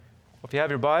If you have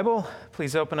your Bible,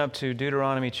 please open up to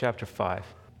Deuteronomy chapter 5.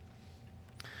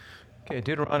 Okay,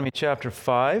 Deuteronomy chapter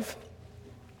 5,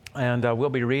 and we'll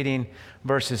be reading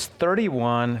verses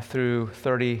 31 through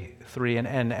 33.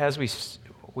 And as we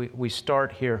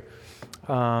start here,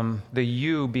 the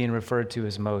you being referred to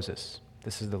as Moses.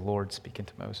 This is the Lord speaking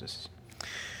to Moses.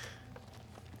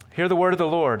 Hear the word of the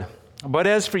Lord. But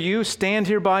as for you, stand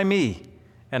here by me,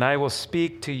 and I will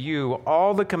speak to you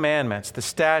all the commandments, the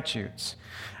statutes,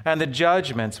 and the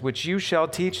judgments which you shall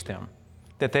teach them,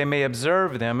 that they may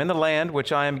observe them in the land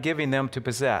which I am giving them to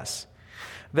possess.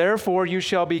 Therefore you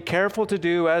shall be careful to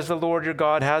do as the Lord your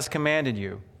God has commanded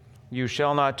you. You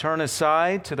shall not turn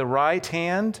aside to the right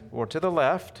hand or to the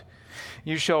left.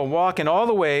 You shall walk in all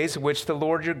the ways which the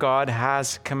Lord your God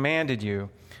has commanded you,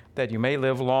 that you may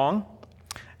live long,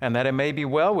 and that it may be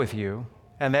well with you,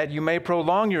 and that you may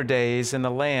prolong your days in the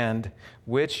land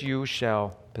which you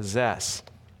shall possess.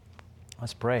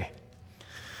 Let's pray.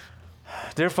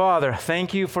 Dear Father,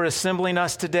 thank you for assembling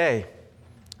us today.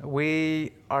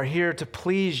 We are here to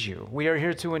please you. We are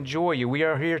here to enjoy you. We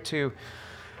are here to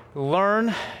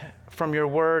learn from your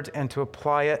word and to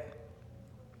apply it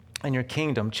in your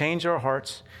kingdom. Change our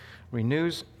hearts,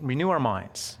 renew our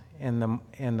minds in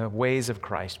the ways of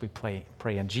Christ. We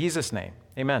pray in Jesus' name.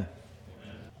 Amen.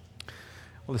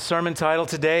 Well, the sermon title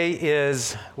today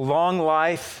is Long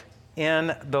Life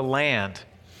in the Land.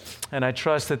 And I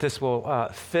trust that this will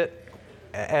fit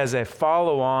as a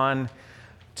follow-on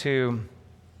to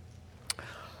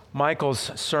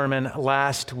Michael's sermon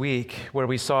last week, where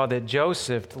we saw that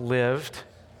Joseph lived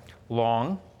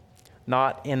long,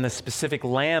 not in the specific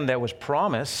land that was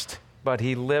promised, but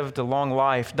he lived a long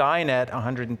life, dying at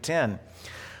 110.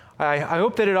 I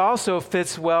hope that it also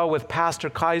fits well with Pastor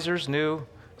Kaiser's new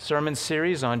sermon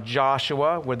series on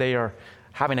Joshua, where they are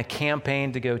having a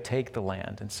campaign to go take the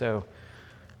land. And so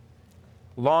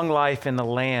long life in the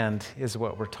land is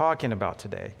what we're talking about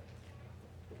today.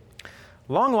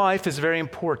 Long life is very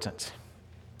important.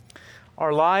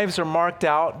 Our lives are marked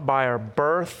out by our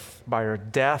birth, by our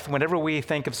death. Whenever we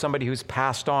think of somebody who's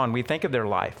passed on, we think of their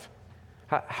life.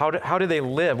 How do they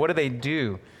live? What do they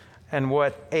do? And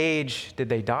what age did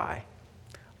they die?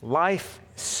 Life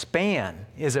span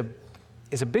is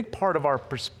a big part of our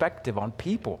perspective on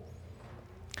people.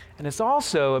 And it's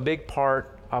also a big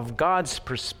part of God's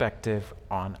perspective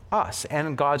on us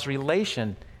and God's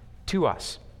relation to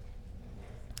us.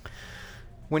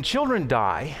 When children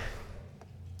die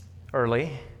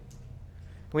early,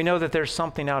 we know that there's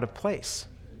something out of place.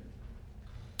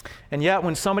 And yet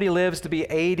when somebody lives to be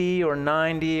 80 or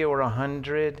 90 or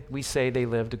 100, we say they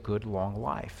lived a good long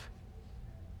life.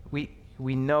 We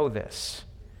know this.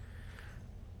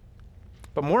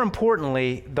 But more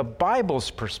importantly, the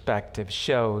Bible's perspective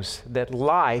shows that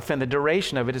life and the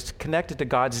duration of it is connected to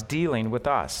God's dealing with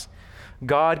us.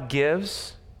 God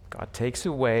gives, God takes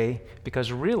away,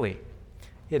 because really,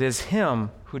 it is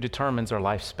Him who determines our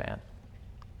lifespan.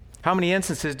 How many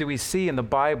instances do we see in the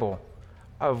Bible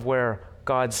of where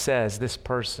God says this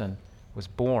person was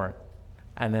born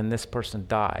and then this person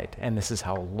died and this is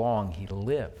how long he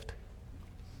lived?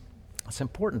 It's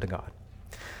important to God.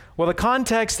 Well, the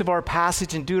context of our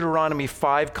passage in Deuteronomy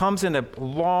 5 comes in a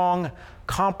long,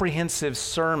 comprehensive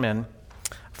sermon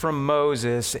from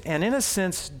Moses. And in a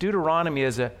sense, Deuteronomy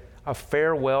is a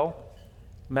farewell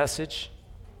message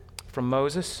from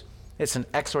Moses. It's an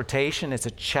exhortation. It's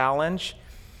a challenge.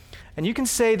 And you can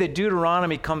say that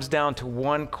Deuteronomy comes down to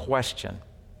one question.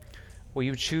 Will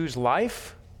you choose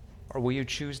life or will you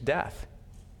choose death?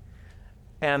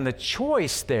 And the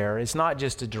choice there is not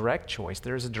just a direct choice.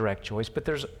 There is a direct choice, but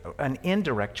there's an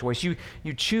indirect choice.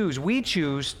 We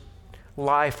choose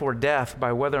life or death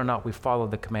by whether or not we follow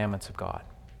the commandments of God.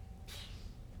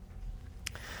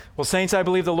 Well, saints, I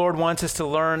believe the Lord wants us to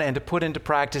learn and to put into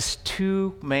practice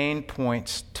two main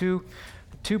points, two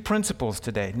principles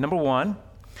today. Number one,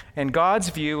 in God's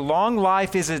view, long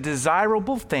life is a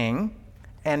desirable thing,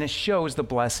 and it shows the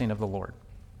blessing of the Lord.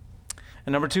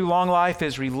 And number two, long life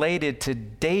is related to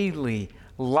daily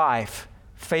life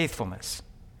faithfulness.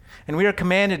 And we are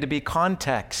commanded to be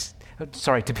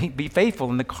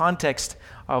faithful in the context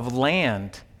of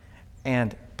land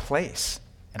and place,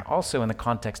 and also in the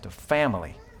context of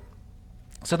family.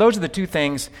 So those are the two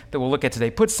things that we'll look at today.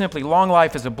 Put simply, long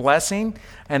life is a blessing,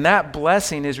 and that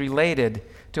blessing is related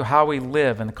to how we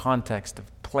live in the context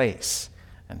of place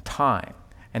and time,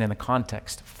 and in the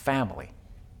context of family.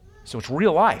 So it's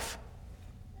real life.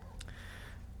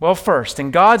 Well, first,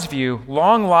 in God's view,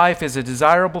 long life is a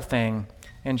desirable thing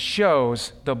and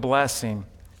shows the blessing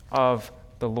of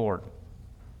the Lord.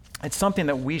 It's something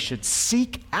that we should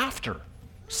seek after.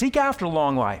 Seek after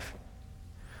long life.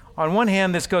 on one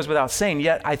hand, this goes without saying,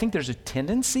 yet I think there's a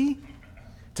tendency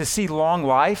to see long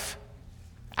life,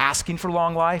 asking for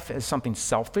long life, as something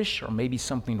selfish or maybe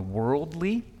something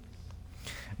worldly.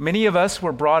 Many of us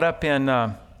were brought up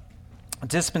in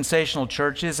dispensational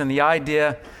churches, and the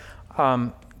idea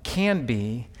can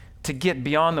be to get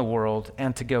beyond the world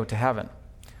and to go to heaven.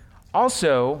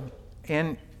 Also,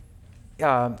 in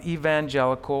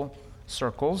evangelical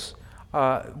circles,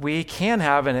 we can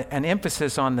have an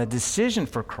emphasis on the decision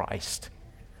for Christ,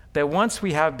 that once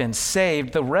we have been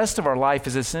saved, the rest of our life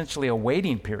is essentially a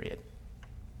waiting period.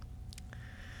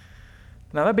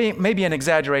 Now, that may be an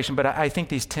exaggeration, but I think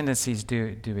these tendencies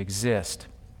do exist.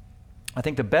 I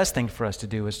think the best thing for us to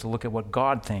do is to look at what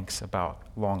God thinks about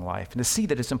long life and to see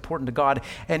that it's important to God.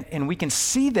 And we can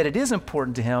see that it is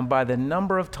important to him by the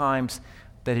number of times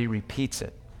that he repeats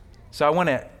it. So I want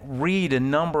to read a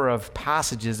number of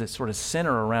passages that sort of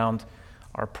center around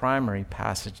our primary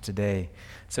passage today.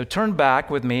 So turn back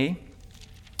with me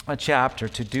a chapter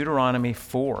to Deuteronomy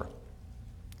 4.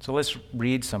 So let's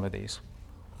read some of these.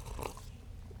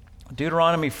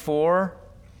 Deuteronomy 4,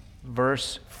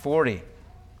 verse 40.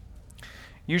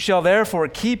 You shall therefore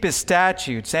keep his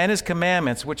statutes and his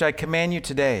commandments, which I command you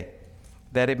today,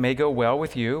 that it may go well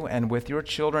with you and with your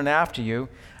children after you,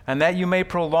 and that you may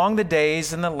prolong the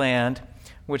days in the land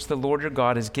which the Lord your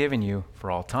God has given you for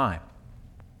all time.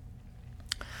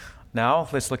 Now,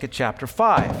 let's look at chapter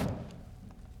 5. I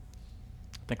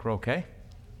think we're okay.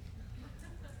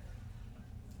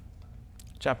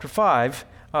 Chapter 5,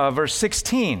 verse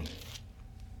 16.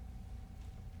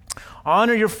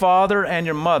 Honor your father and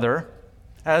your mother,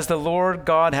 as the Lord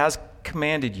God has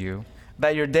commanded you,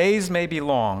 that your days may be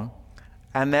long,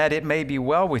 and that it may be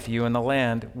well with you in the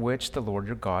land which the Lord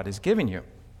your God is giving you.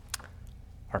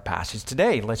 Our passage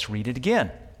today, let's read it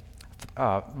again.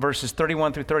 Verses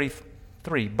 31 through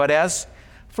 33. But as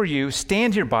for you,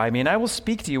 stand here by me, and I will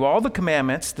speak to you all the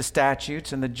commandments, the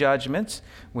statutes, and the judgments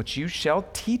which you shall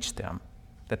teach them,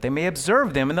 that they may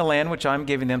observe them in the land which I am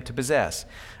giving them to possess.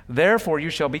 Therefore you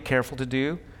shall be careful to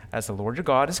do as the Lord your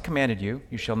God has commanded you.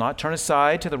 You shall not turn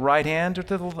aside to the right hand or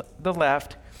to the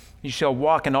left. You shall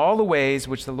walk in all the ways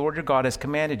which the Lord your God has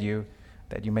commanded you,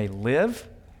 that you may live,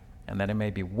 and that it may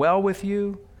be well with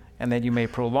you, and that you may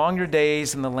prolong your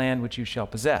days in the land which you shall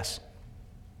possess.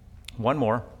 One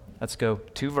more. Let's go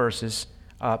 2 verses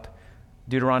up.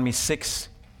 Deuteronomy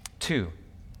 6:2.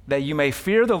 That you may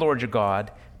fear the Lord your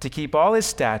God, to keep all his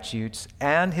statutes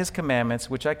and his commandments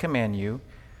which I command you,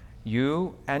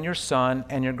 you and your son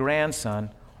and your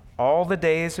grandson, all the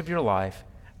days of your life,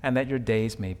 and that your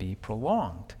days may be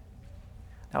prolonged.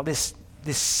 Now, this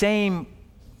same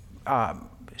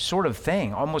sort of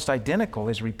thing, almost identical,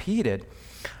 is repeated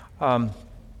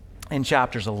in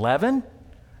chapters 11,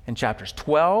 in chapters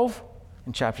 12,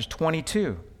 in chapters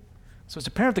 22. So it's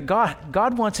apparent that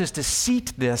God wants us to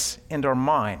seat this into our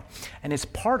mind, and it's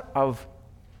part of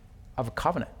a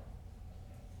covenant,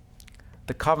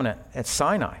 the covenant at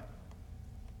Sinai.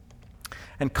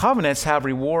 And covenants have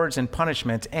rewards and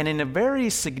punishments, and in a very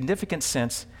significant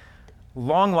sense,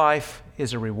 long life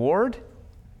is a reward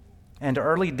and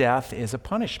early death is a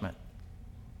punishment.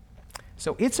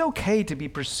 So it's okay to be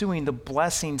pursuing the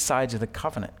blessing sides of the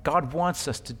covenant. God wants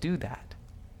us to do that.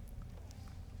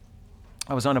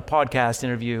 I was on a podcast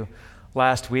interview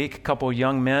last week, a couple of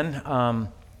young men,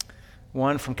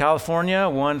 one from California,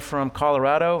 one from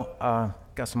Colorado,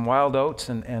 got some wild oats,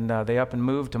 and they up and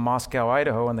moved to Moscow,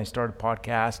 Idaho, and they started a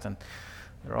podcast, and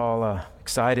they're all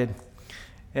excited.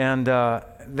 And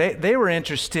they were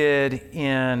interested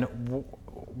in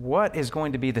what is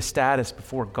going to be the status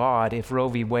before God if Roe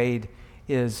v. Wade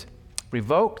is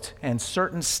revoked and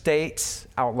certain states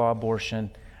outlaw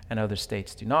abortion and other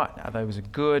states do not. Now, that was a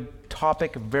good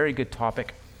topic, a very good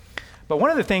topic. But one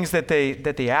of the things that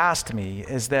they asked me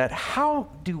is that how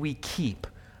do we keep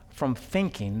from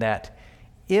thinking that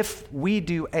if we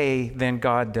do A, then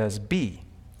God does B?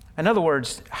 In other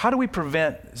words, how do we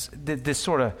prevent this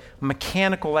sort of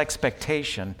mechanical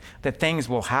expectation that things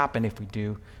will happen if we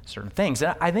do certain things?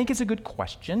 And I think it's a good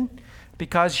question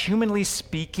because humanly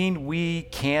speaking, we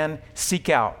can seek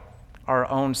out our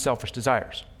own selfish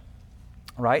desires,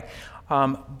 right?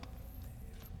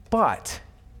 But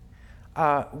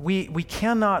we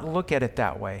cannot look at it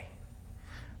that way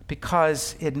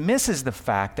because it misses the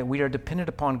fact that we are dependent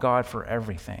upon God for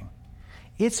everything.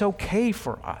 It's okay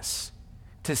for us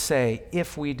to say,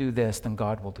 if we do this, then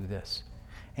God will do this.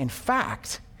 In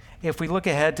fact, if we look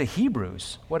ahead to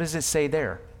Hebrews, what does it say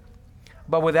there?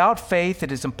 But without faith,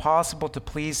 it is impossible to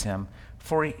please him,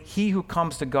 for he who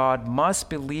comes to God must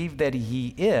believe that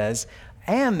he is,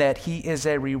 and that he is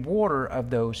a rewarder of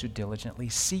those who diligently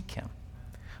seek him.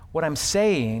 What I'm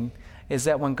saying is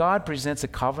that when God presents a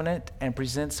covenant and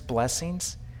presents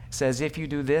blessings, says, if you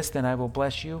do this, then I will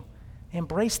bless you,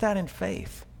 embrace that in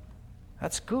faith.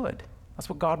 That's good. That's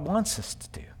what God wants us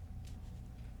to do.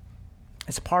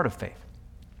 It's a part of faith.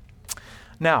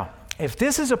 Now, if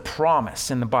this is a promise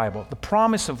in the Bible, the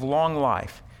promise of long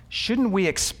life, shouldn't we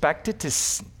expect it to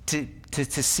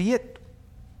see it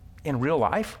in real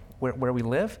life, where we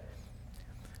live?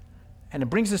 And it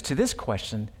brings us to this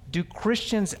question: do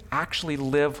Christians actually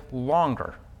live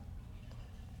longer?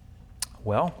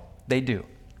 Well, they do.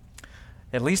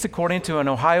 At least according to an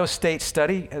Ohio State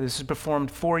study, this was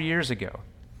performed 4 years ago.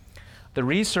 The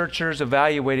researchers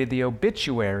evaluated the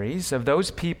obituaries of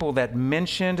those people that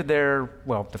mentioned the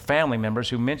family members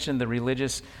who mentioned the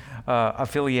religious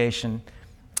affiliation,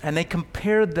 and they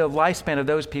compared the lifespan of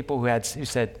those people who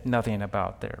said nothing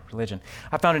about their religion.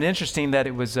 I found it interesting that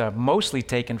it was mostly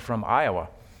taken from Iowa,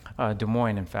 Des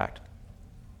Moines, in fact.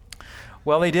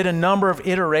 Well, they did a number of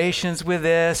iterations with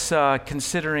this,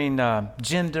 considering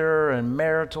gender and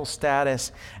marital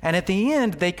status, and at the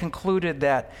end, they concluded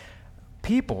that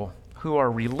people who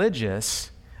are religious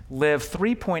live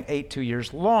 3.82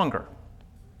 years longer.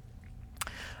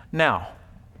 Now,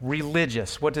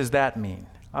 religious, what does that mean?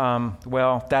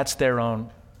 Well, that's their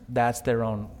own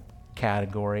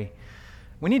category.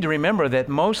 We need to remember that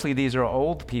mostly these are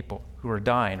old people who are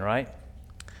dying, right?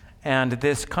 And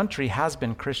this country has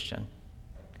been Christian.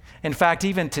 In fact,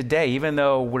 even today, even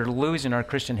though we're losing our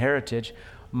Christian heritage,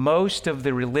 most of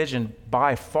the religion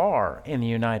by far in the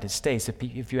United States,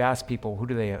 if you ask people who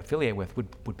do they affiliate with,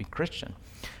 would be Christian.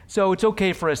 So it's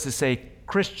okay for us to say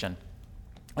Christian,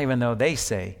 even though they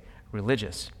say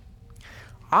religious.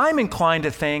 I'm inclined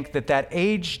to think that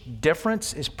age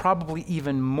difference is probably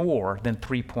even more than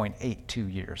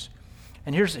 3.82 years.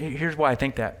 And here's why I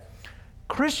think that.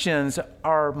 Christians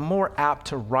are more apt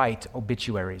to write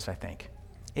obituaries, I think.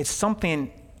 It's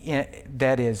something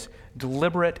that is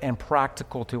deliberate and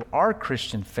practical to our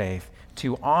Christian faith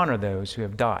to honor those who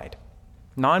have died.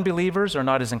 Non-believers are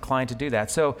not as inclined to do that.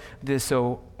 So this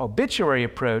obituary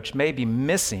approach may be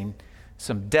missing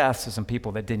some deaths of some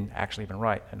people that didn't actually even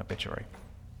write an obituary.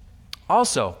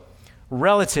 Also,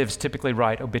 relatives typically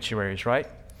write obituaries, right?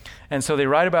 And so they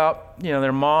write about,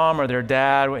 their mom or their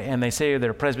dad, and they say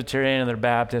they're Presbyterian or they're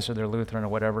Baptist or they're Lutheran or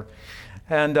whatever.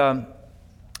 And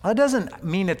that doesn't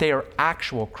mean that they are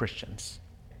actual Christians,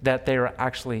 that they are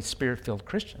actually Spirit-filled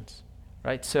Christians,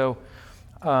 right? So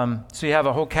you have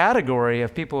a whole category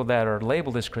of people that are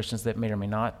labeled as Christians that may or may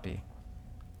not be.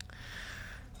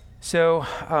 So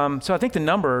I think the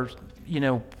number,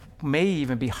 may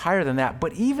even be higher than that.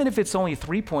 But even if it's only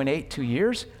 3.82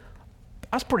 years,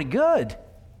 that's pretty good.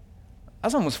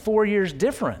 That's almost 4 years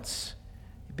difference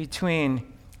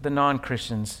between the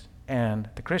non-Christians and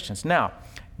the Christians. Now,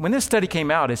 when this study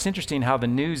came out, it's interesting how the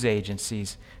news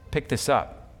agencies picked this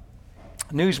up.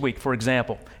 Newsweek, for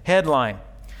example, headline,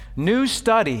 "New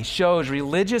study shows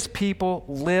religious people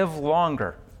live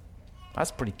longer." That's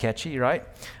pretty catchy, right?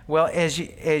 Well, as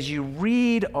you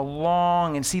read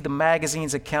along and see the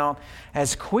magazine's account,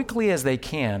 as quickly as they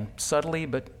can, subtly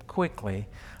but quickly,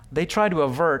 they try to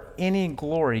avert any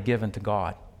glory given to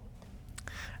God.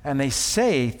 And they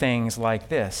say things like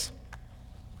this: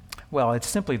 well, it's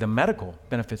simply the medical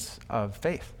benefits of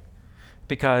faith,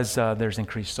 because there's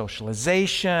increased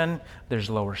socialization, there's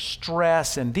lower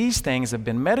stress, and these things have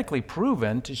been medically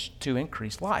proven to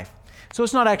increase life. So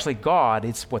it's not actually God,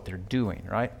 it's what they're doing,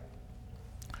 right?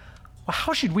 Well,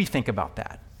 how should we think about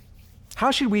that?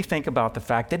 How should we think about the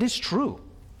fact that it's true?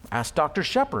 Ask Dr.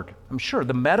 Shepard. I'm sure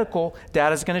the medical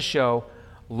data is going to show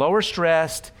lower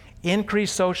stress,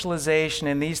 increased socialization,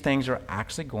 and these things are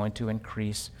actually going to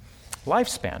increase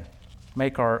lifespan,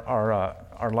 make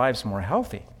our lives more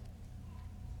healthy.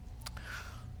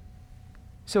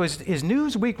 So is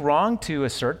Newsweek wrong to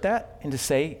assert that and to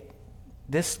say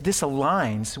this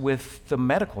aligns with the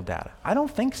medical data? I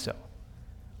don't think so.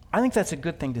 I think that's a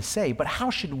good thing to say, but how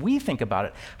should we think about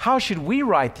it? How should we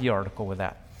write the article with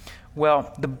that?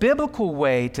 Well, the biblical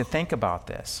way to think about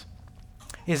this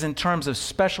is in terms of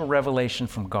special revelation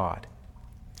from God.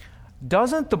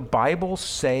 Doesn't the Bible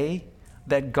say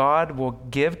that God will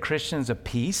give Christians a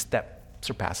peace that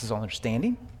surpasses all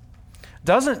understanding?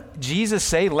 Doesn't Jesus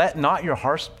say, "Let not your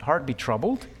heart be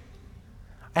troubled"?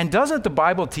 And doesn't the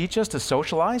Bible teach us to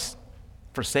socialize?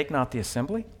 "Forsake not the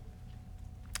assembly"?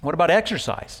 What about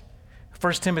exercise?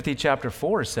 1 Timothy chapter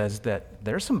 4 says that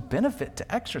there's some benefit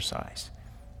to exercise.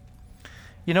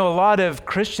 A lot of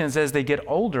Christians, as they get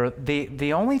older,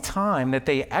 the only time that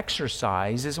they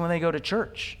exercise is when they go to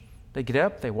church. They get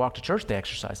up, they walk to church, they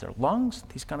exercise their lungs,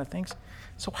 these kind of things.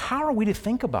 So how are we to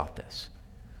think about this?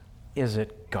 Is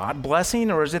it God blessing,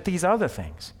 or is it these other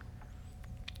things?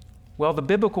 Well, the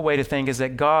biblical way to think is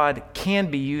that God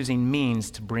can be using means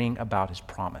to bring about his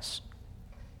promise.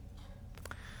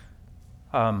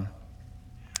 God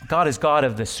is God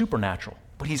of the supernatural,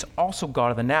 but he's also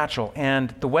God of the natural.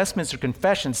 And the Westminster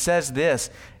Confession says this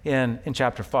in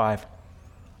chapter 5.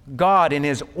 God in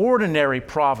his ordinary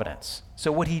providence,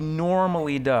 so what he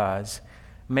normally does,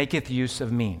 maketh use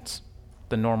of means,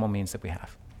 the normal means that we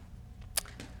have.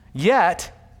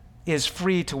 Yet is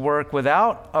free to work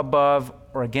without, above,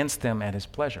 or against them at his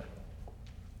pleasure.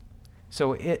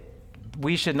 So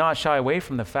we should not shy away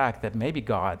from the fact that maybe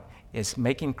God is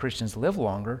making Christians live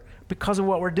longer because of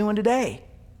what we're doing today.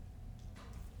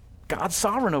 God's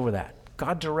sovereign over that.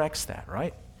 God directs that,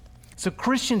 right? So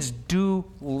Christians do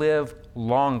live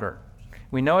longer.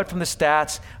 We know it from the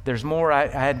stats. There's more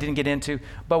I didn't get into,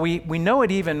 but we know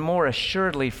it even more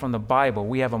assuredly from the Bible.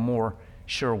 We have a more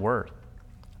sure word,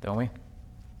 don't we?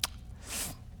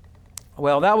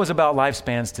 Well, that was about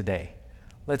lifespans today.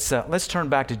 Let's turn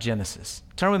back to Genesis.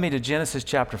 Turn with me to Genesis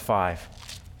chapter 5.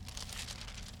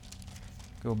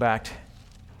 Go back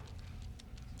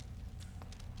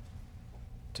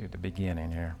to the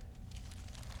beginning here.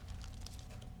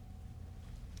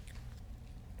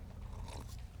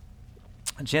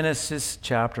 Genesis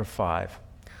chapter 5.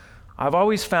 I've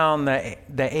always found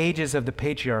the ages of the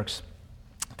patriarchs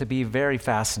to be very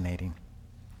fascinating.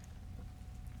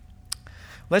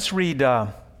 Let's read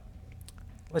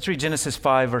Genesis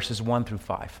 5, verses 1 through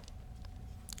 5.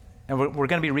 And we're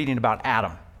going to be reading about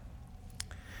Adam.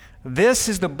 This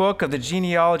is the book of the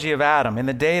genealogy of Adam. In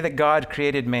the day that God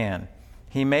created man,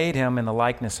 he made him in the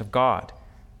likeness of God.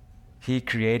 He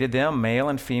created them, male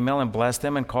and female, and blessed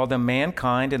them and called them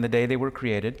mankind in the day they were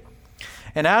created.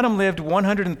 And Adam lived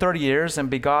 130 years and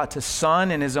begot a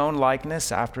son in his own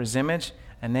likeness after his image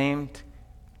and named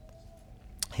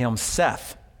him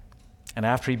Seth. And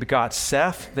after he begot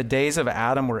Seth, the days of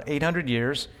Adam were 800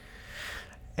 years,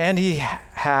 and he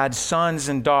had sons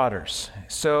and daughters.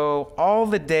 So all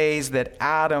the days that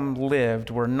Adam lived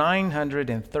were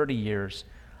 930 years,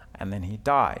 and then he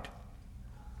died.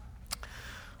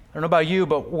 I don't know about you,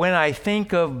 but when I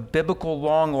think of biblical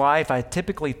long life, I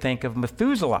typically think of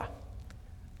Methuselah,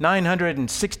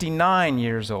 969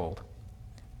 years old.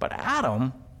 But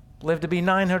Adam lived to be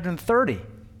 930,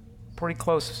 pretty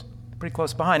close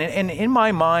behind. And in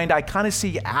my mind, I kind of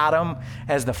see Adam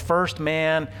as the first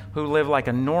man who lived like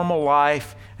a normal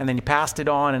life, and then he passed it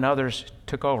on and others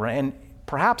took over. And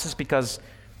perhaps it's because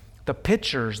the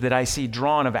pictures that I see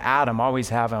drawn of Adam always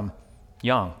have him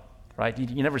young, right?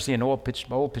 You never see an old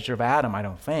picture of Adam, I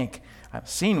don't think. I've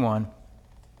seen one.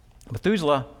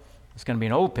 Methuselah is going to be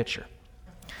an old picture.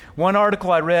 One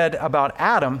article I read about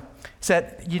Adam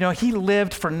said, he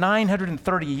lived for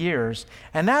 930 years,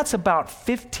 and that's about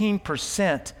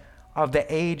 15% of the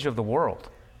age of the world.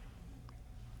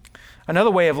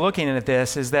 Another way of looking at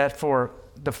this is that for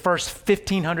the first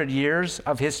 1,500 years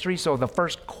of history, so the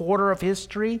first quarter of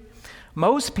history,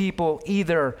 most people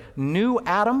either knew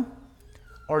Adam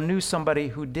or knew somebody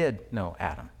who did know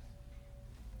Adam.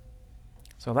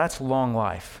 So that's long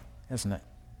life, isn't it?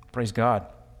 Praise God.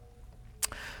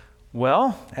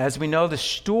 Well, as we know the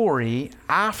story,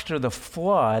 after the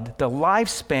flood, the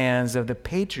lifespans of the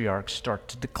patriarchs start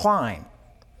to decline.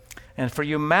 And for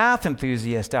you math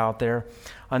enthusiasts out there,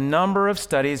 a number of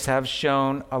studies have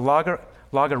shown a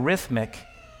logarithmic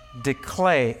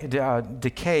decay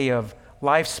of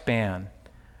lifespan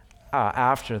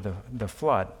after the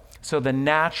flood. So the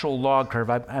natural log curve,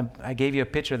 I gave you a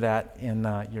picture of that in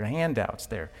your handouts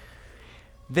there.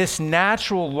 This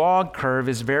natural log curve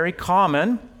is very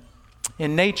common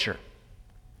in nature,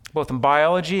 both in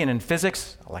biology and in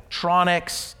physics,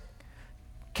 electronics,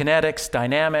 kinetics,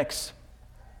 dynamics.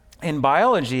 In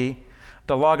biology,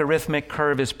 the logarithmic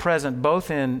curve is present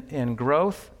both in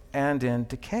growth and in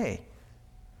decay.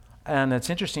 And it's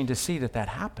interesting to see that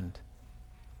happened.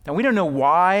 Now, we don't know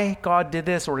why God did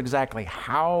this or exactly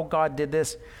how God did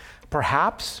this.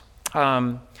 Perhaps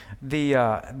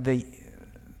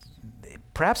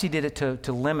perhaps he did it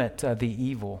to limit the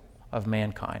evil of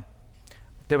mankind.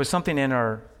 There was something in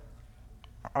our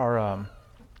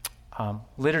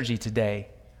liturgy today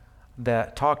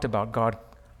that talked about God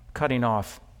cutting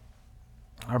off,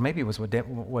 or maybe it was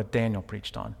what Daniel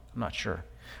preached on. I'm not sure.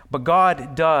 But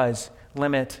God does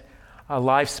limit a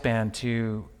lifespan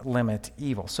to limit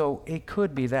evil. So it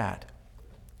could be that.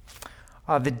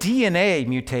 The DNA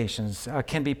mutations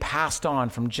can be passed on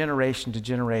from generation to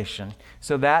generation.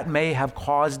 So that may have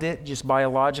caused it just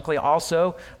biologically.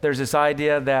 Also, there's this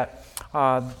idea that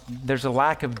there's a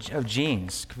lack of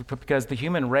genes because the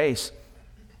human race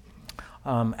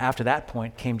after that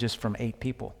point came just from 8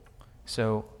 people.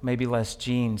 So maybe less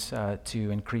genes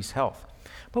to increase health.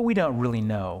 But we don't really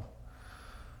know.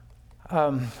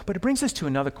 But it brings us to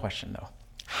another question, though.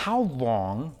 How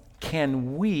long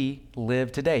can we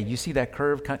live today? You see that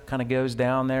curve kind of goes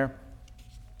down there?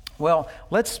 Well,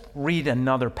 let's read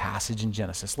another passage in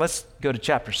Genesis. Let's go to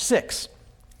chapter 6.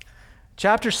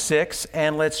 Chapter 6,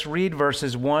 and let's read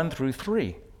verses 1 through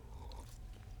 3.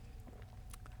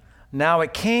 Now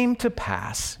it came to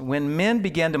pass, when men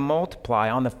began to multiply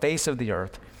on the face of the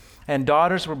earth, and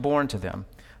daughters were born to them,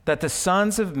 that the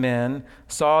sons of men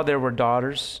saw there were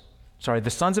daughters, the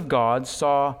sons of God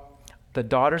saw the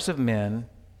daughters of men,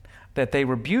 that they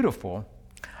were beautiful,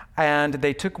 and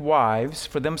they took wives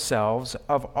for themselves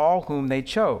of all whom they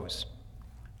chose.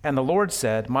 And the Lord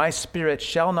said, My spirit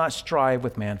shall not strive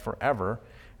with man forever,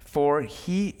 for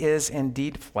he is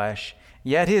indeed flesh,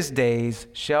 yet his days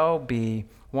shall be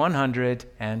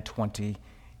 120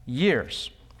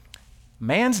 years.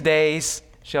 Man's days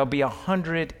shall be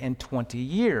 120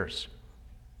 years.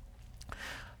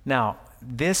 Now,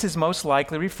 this is most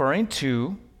likely referring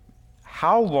to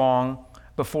how long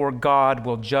before God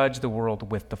will judge the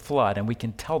world with the flood, and we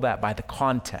can tell that by the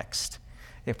context.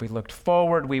 If we looked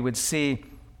forward, we would see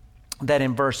that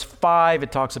in verse 5,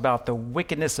 it talks about the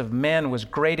wickedness of men was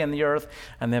great in the earth,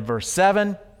 and then verse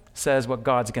 7 says what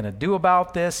God's going to do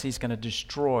about this. He's going to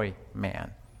destroy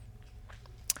man.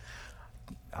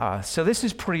 So this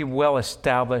is pretty well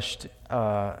established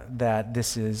that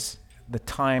this is the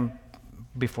time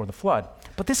before the flood.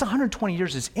 But this 120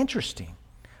 years is interesting.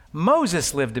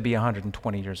 Moses lived to be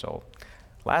 120 years old.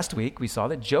 Last week, we saw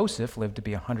that Joseph lived to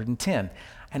be 110.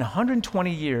 And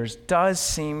 120 years does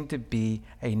seem to be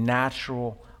a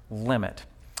natural limit.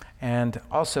 And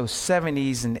also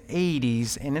 70s and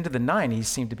 80s and into the 90s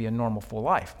seem to be a normal full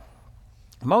life.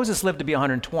 Moses lived to be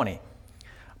 120.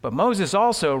 But Moses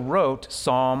also wrote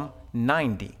Psalm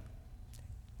 90.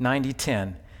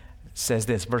 90:10 says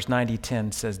this, verse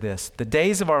 90:10 says this, The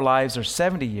days of our lives are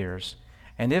 70 years,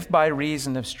 and if by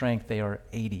reason of strength they are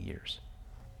 80 years.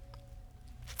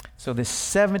 So this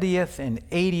 70th and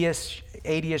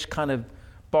 80ish kind of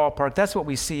ballpark, that's what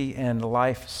we see in the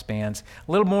lifespans.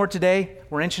 A little more today,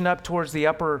 we're inching up towards the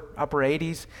upper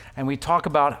 80s, and we talk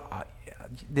about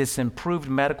this improved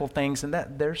medical things, and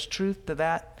that there's truth to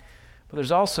that. But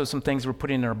there's also some things we're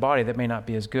putting in our body that may not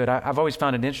be as good. I've always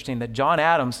found it interesting that John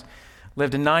Adams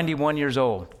lived to 91 years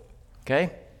old,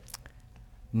 okay?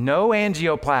 No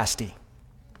angioplasty,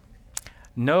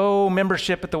 no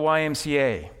membership at the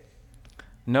YMCA,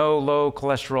 no low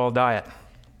cholesterol diet.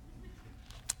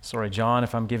 Sorry, John,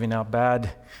 if I'm giving out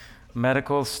bad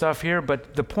medical stuff here,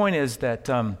 but the point is that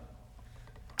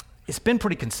it's been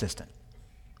pretty consistent.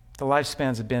 The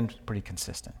lifespans have been pretty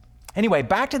consistent. Anyway,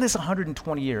 back to this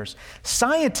 120 years.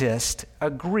 Scientists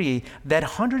agree that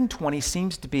 120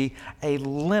 seems to be a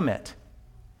limit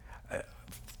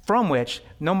from which,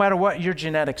 no matter what your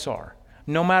genetics are,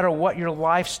 no matter what your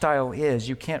lifestyle is,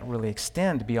 you can't really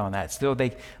extend beyond that. Still,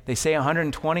 they say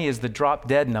 120 is the drop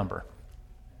dead number.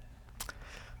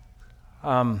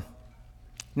 Now,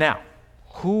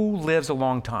 who lives a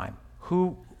long time?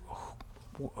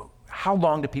 How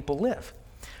long do people live?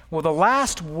 Well, the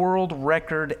last world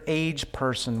record age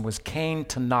person was Kane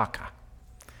Tanaka.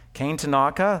 Kane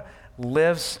Tanaka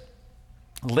lived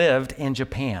in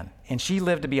Japan, and she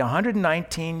lived to be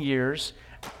 119 years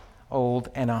old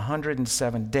and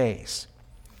 107 days.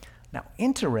 Now,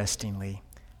 interestingly,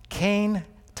 Kane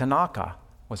Tanaka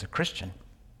was a Christian.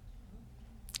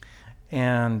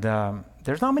 And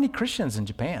there's not many Christians in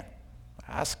Japan.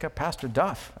 Ask Pastor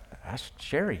Duff. Ask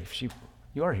Sherry if you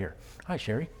are here. Hi,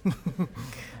 Sherry.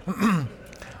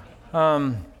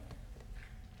 But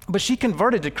she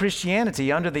converted to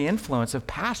Christianity under the influence of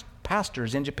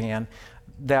pastors in Japan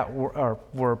that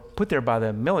were put there by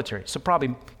the military, so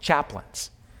probably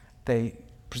chaplains. They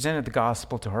presented the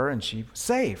gospel to her, and she was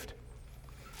saved.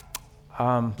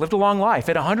 Lived a long life.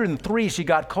 At 103, she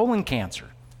got colon cancer,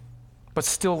 but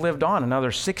still lived on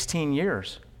another 16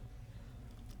 years.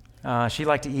 She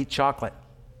liked to eat chocolate,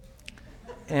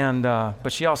 but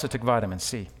she also took vitamin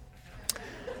C.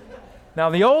 Now,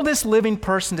 the oldest living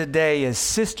person today is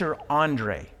Sister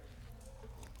Andre.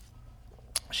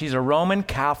 She's a Roman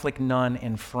Catholic nun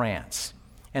in France.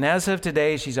 And as of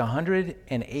today, she's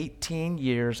 118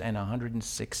 years and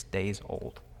 106 days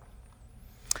old.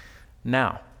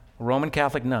 Now, Roman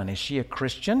Catholic nun, is she a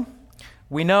Christian?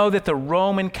 We know that the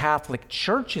Roman Catholic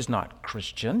Church is not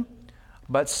Christian,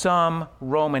 but some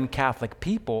Roman Catholic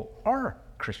people are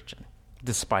Christian,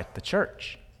 despite the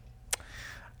church.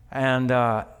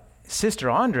 And Sister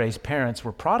Andre's parents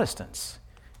were Protestants.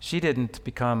 She didn't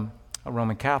become a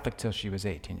Roman Catholic till she was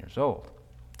 18 years old.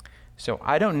 So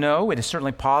I don't know. It is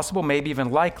certainly possible, maybe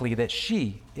even likely, that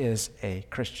she is a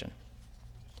Christian.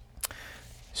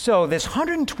 So this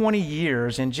 120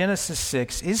 years in Genesis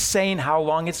 6 is saying how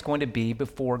long it's going to be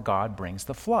before God brings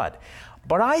the flood.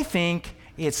 But I think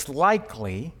it's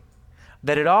likely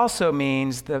that it also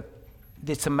means that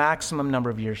it's a maximum number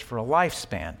of years for a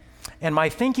lifespan. And my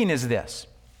thinking is this.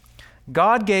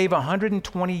 God gave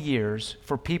 120 years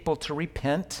for people to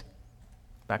repent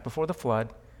back before the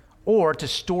flood, or to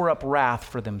store up wrath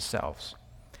for themselves.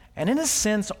 And in a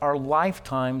sense, our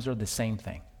lifetimes are the same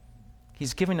thing.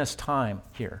 He's giving us time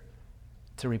here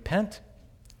to repent,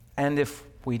 and if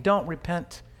we don't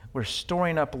repent, we're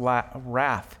storing up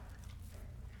wrath.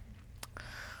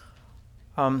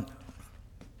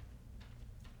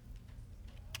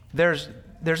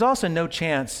 There's also no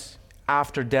chance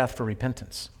after death for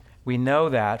repentance. We know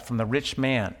that from the rich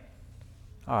man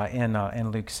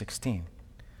in Luke 16.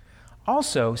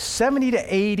 Also, 70 to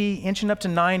 80, inching up to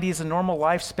 90 is a normal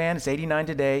lifespan. It's 89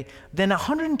 today. Then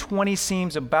 120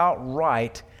 seems about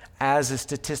right as a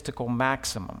statistical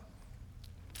maximum.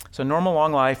 So normal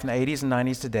long life in the 80s and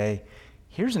 90s today.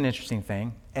 Here's an interesting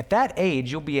thing. At that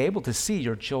age, you'll be able to see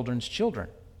your children's children,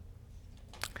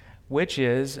 which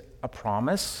is a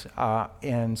promise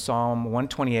in Psalm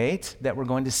 128 that we're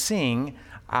going to sing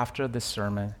after the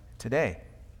sermon today.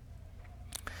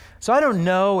 So I don't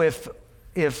know if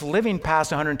living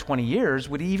past 120 years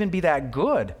would even be that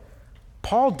good.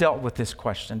 Paul dealt with this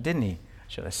question, didn't he?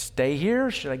 Should I stay here?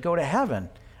 Should I go to heaven?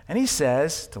 And he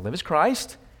says, to live is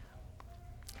Christ,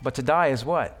 but to die is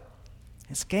what?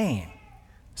 It's gain.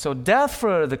 So death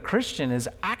for the Christian is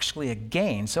actually a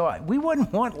gain. So we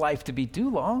wouldn't want life to be too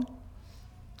long.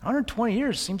 120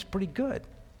 years seems pretty good.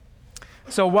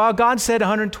 So while God said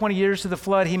 120 years to the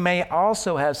flood, he may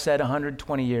also have said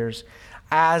 120 years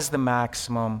as the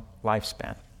maximum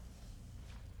lifespan.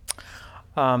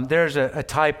 There's a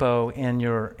typo in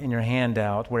your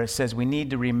handout where it says we need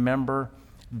to remember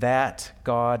that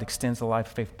God extends the life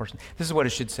of a faithful person. This is what it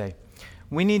should say.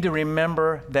 We need to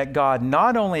remember that God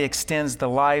not only extends the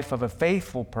life of a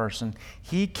faithful person,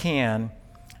 he can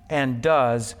and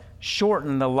does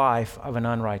shorten the life of an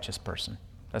unrighteous person.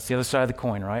 That's the other side of the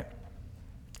coin, right?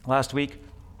 Last week,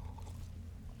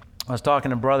 I was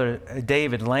talking to Brother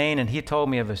David Lane, and he told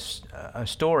me of a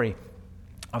story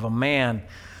of a man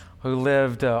who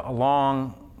lived a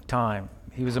long time.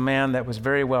 He was a man that was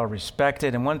very well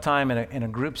respected, and one time in a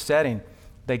group setting,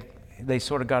 they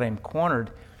sort of got him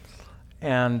cornered,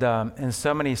 and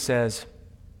somebody says,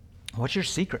 "What's your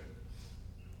secret?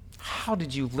 How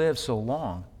did you live so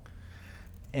long?"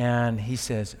 And he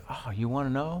says, "Oh, you want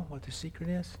to know what the secret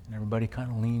is?" And everybody kind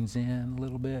of leans in a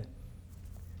little bit.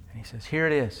 And he says, "Here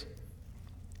it is.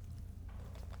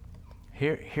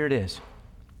 Here it is.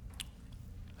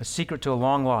 A secret to a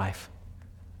long life.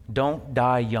 Don't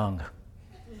die young."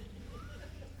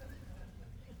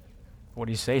 What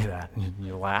do you say to that?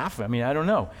 You laugh? I mean, I don't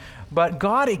know. But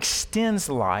God extends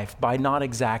life by not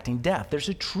exacting death. There's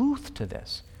a truth to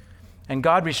this. And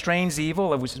God restrains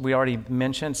evil, which we already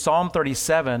mentioned. Psalm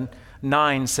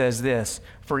 37:9 says this,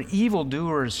 "For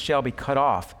evildoers shall be cut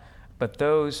off, but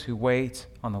those who wait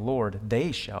on the Lord,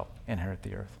 they shall inherit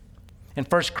the earth." In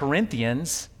 1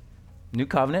 Corinthians, New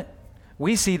Covenant,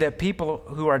 we see that people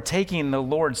who are taking the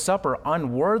Lord's Supper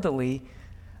unworthily,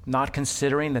 not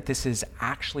considering that this is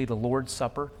actually the Lord's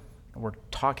Supper, we're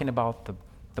talking about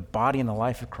the body and the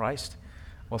life of Christ.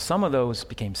 Well, some of those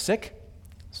became sick.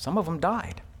 Some of them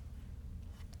died.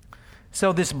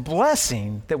 So this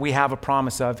blessing that we have a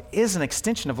promise of is an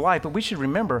extension of life, but we should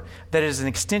remember that it is an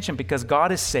extension because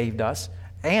God has saved us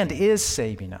and is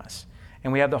saving us.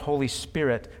 And we have the Holy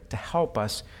Spirit to help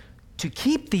us to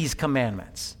keep these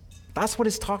commandments. That's what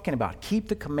it's talking about. Keep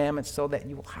the commandments so that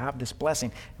you will have this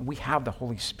blessing. And we have the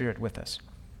Holy Spirit with us.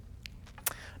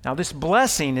 Now, this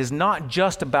blessing is not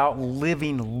just about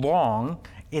living long.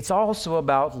 It's also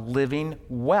about living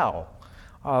well.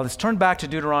 Let's turn back to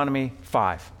Deuteronomy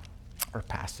 5, our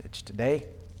passage today.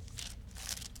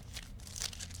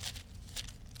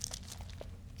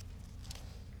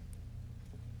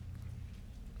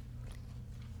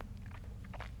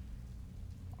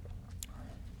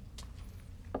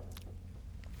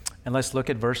 And let's look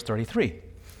at verse 33.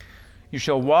 "You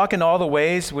shall walk in all the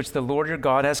ways which the Lord your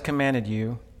God has commanded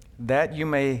you, that you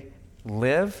may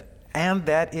live and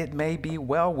that it may be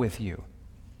well with you."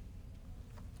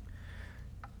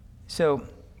 So,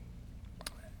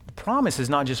 the promise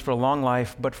is not just for a long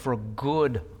life, but for a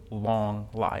good long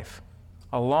life.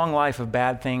 A long life of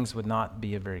bad things would not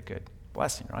be a very good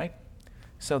blessing, right?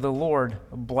 So the Lord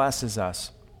blesses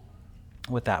us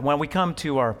with that. When we come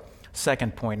to our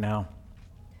second point now.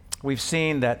 We've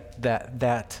seen that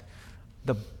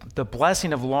the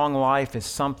blessing of long life is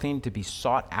something to be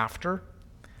sought after.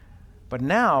 But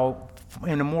now,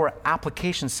 in a more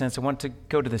application sense, I want to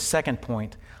go to the second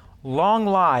point. Long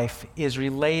life is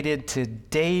related to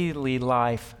daily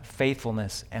life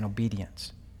faithfulness and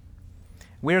obedience.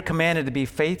 We are commanded to be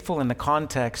faithful in the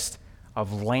context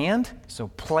of land, so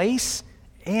place,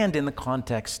 and in the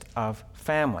context of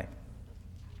family.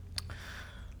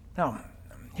 Now,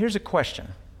 here's a question.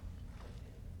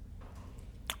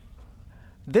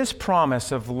 This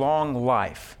promise of long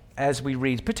life, as we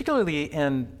read, particularly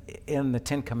in the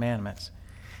Ten Commandments,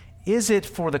 is it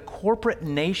for the corporate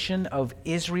nation of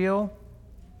Israel,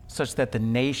 such that the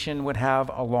nation would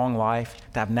have a long life,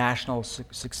 to have national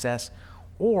success,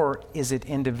 or is it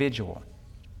individual?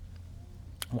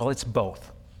 Well, it's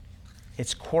both.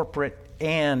 It's corporate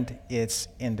and it's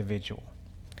individual.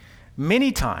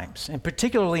 Many times, and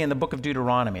particularly in the book of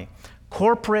Deuteronomy,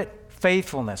 corporate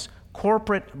faithfulness,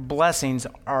 corporate blessings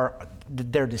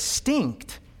they're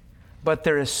distinct, but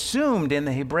they're assumed in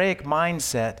the Hebraic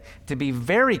mindset to be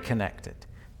very connected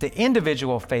to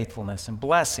individual faithfulness and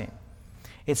blessing.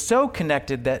 It's so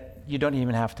connected that you don't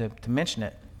even have to mention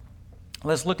it.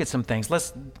 Let's look at some things.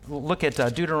 Let's look at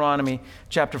Deuteronomy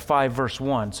chapter 5, verse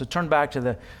 1. So turn back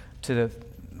to the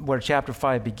where chapter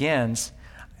 5 begins,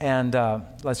 and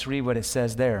let's read what it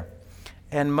says there.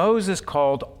 And Moses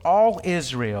called all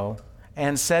Israel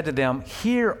and said to them,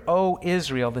 "Hear, O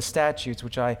Israel, the statutes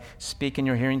which I speak in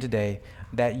your hearing today,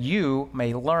 that you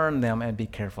may learn them and be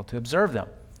careful to observe them."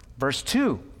 Verse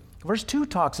 2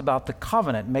 talks about the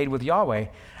covenant made with Yahweh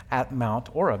at Mount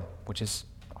Horeb, which is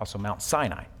also Mount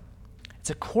Sinai. It's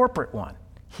a corporate one.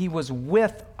 He was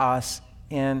with us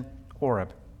in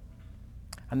Horeb.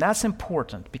 And that's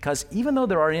important because even though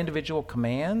there are individual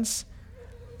commands,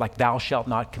 like thou shalt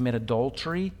not commit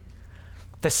adultery,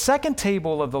 the second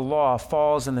table of the law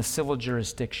falls in the civil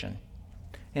jurisdiction.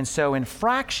 And so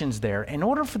infractions there, in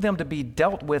order for them to be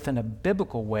dealt with in a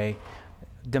biblical way,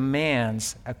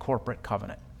 demands a corporate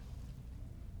covenant.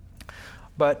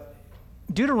 But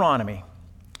Deuteronomy,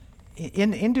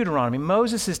 in Deuteronomy,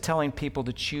 Moses is telling people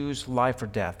to choose life or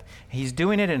death. He's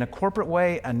doing it in a corporate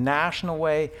way, a national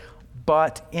way,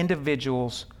 but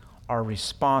individuals are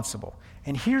responsible.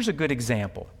 And here's a good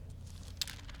example.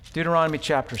 Deuteronomy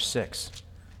chapter 6.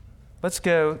 Let's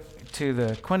go to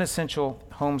the quintessential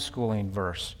homeschooling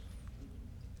verse.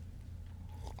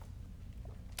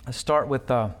 Let's start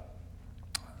with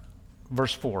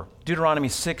verse 4. Deuteronomy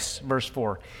 6, verse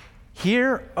 4.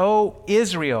 "Hear, O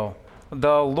Israel,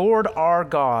 the Lord our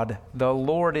God, the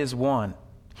Lord is one."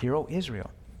 Hear, O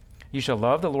Israel. "You shall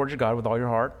love the Lord your God with all your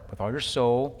heart, with all your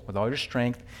soul, with all your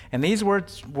strength. And these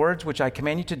words which I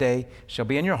command you today shall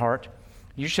be in your heart.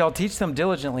 You shall teach them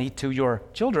diligently to your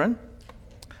children,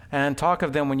 and talk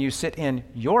of them when you sit in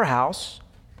your house,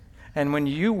 and when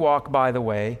you walk by the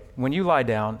way, when you lie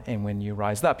down, and when you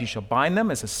rise up. You shall bind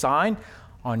them as a sign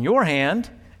on your hand,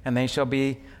 and they shall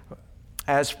be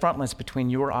as frontlets between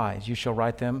your eyes. You shall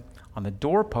write them on the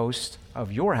doorposts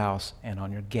of your house and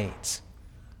on your gates."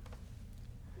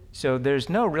 So there's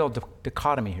no real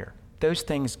dichotomy here. Those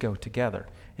things go together.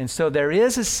 And so there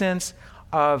is a sense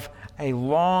of a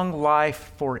long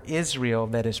life for Israel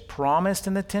that is promised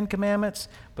in the Ten Commandments,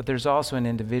 but there's also an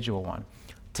individual one.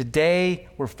 Today,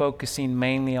 we're focusing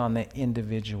mainly on the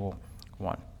individual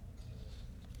one.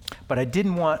 But I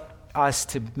didn't want us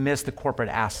to miss the corporate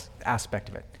aspect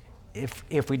of it.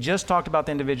 If we just talked about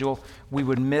the individual, we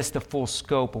would miss the full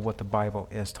scope of what the Bible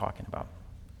is talking about.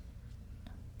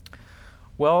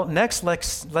 Well, next,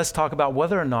 let's talk about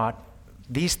whether or not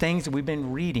these things that we've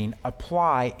been reading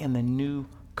apply in the new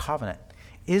covenant.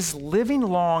 Is living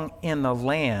long in the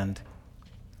land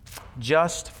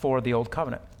just for the old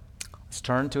covenant? Let's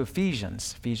turn to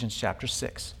Ephesians chapter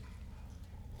 6.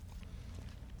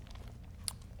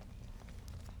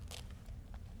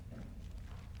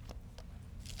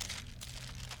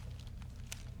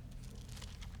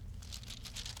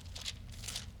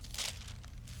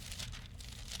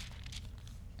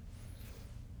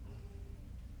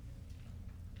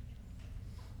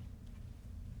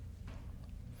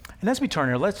 And as we turn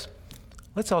here, let's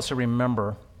also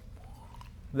remember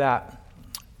that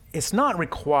it's not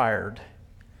required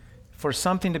for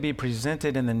something to be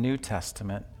presented in the New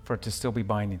Testament for it to still be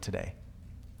binding today.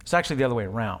 It's actually the other way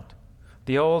around.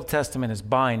 The Old Testament is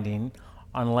binding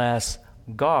unless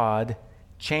God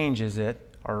changes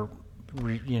it or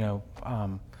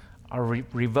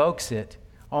revokes it.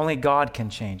 Only God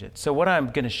can change it. So what I'm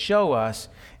going to show us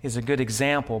is a good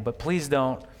example, but please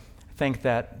don't think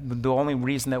that the only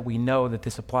reason that we know that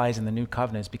this applies in the New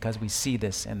Covenant is because we see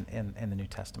this in the New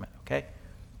Testament, okay?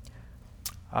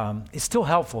 It's still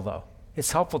helpful, though.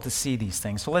 It's helpful to see these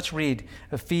things. So let's read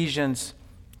Ephesians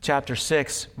chapter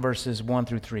 6, verses 1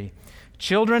 through 3.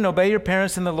 Children, obey your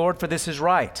parents in the Lord, for this is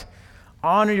right.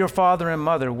 Honor your father and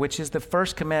mother, which is the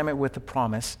first commandment with the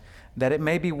promise, that it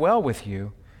may be well with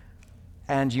you,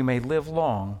 and you may live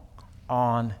long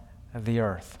on the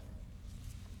earth.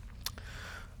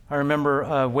 I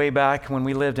remember way back when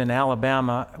we lived in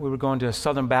Alabama, we were going to a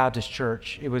Southern Baptist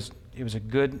church. It was a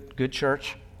good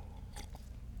church.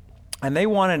 And they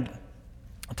wanted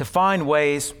to find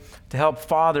ways to help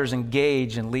fathers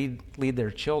engage and lead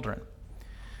their children.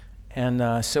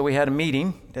 And so we had a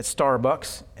meeting at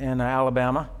Starbucks in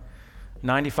Alabama,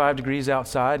 95 degrees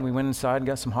outside. And we went inside and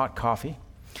got some hot coffee.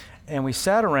 And we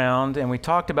sat around and we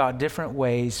talked about different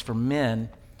ways for men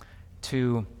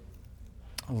to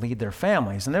lead their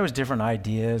families. And there was different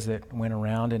ideas that went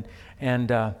around.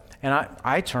 And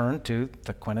I turned to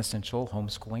the quintessential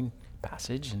homeschooling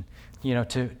passage and,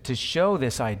 to show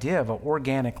this idea of an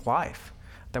organic life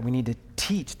that we need to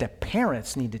teach, that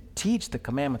parents need to teach the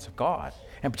commandments of God,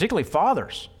 and particularly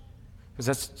fathers, because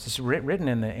that's just written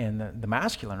in the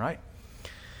masculine, right?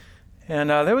 And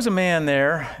there was a man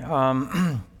there.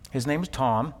 His name was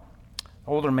Tom,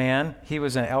 older man. He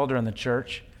was an elder in the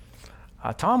church.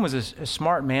 Tom was a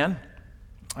smart man,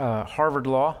 Harvard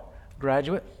Law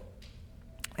graduate.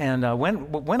 And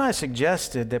when I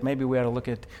suggested that maybe we ought to look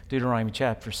at Deuteronomy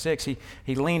chapter 6,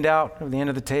 he leaned out at the end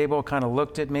of the table, kind of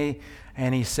looked at me,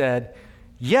 and he said,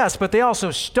 yes, but they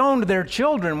also stoned their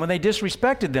children when they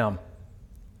disrespected them.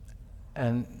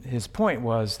 And his point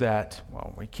was that,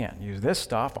 well, we can't use this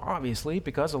stuff, obviously,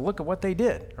 because look at what they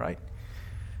did, right?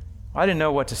 I didn't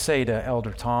know what to say to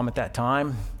Elder Tom at that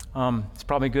time. It's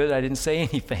probably good I didn't say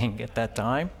anything at that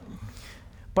time.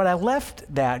 But I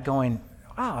left that going,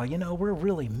 wow, we're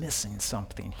really missing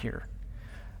something here.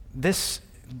 This,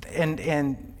 and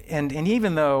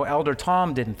even though Elder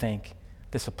Tom didn't think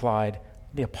this applied,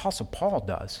 the Apostle Paul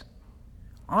does.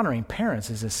 Honoring parents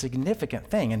is a significant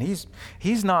thing, and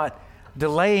he's not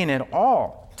delaying at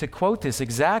all to quote this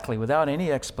exactly without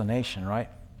any explanation, right?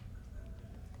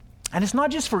 And it's not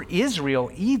just for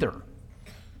Israel either.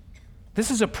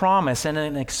 This is a promise and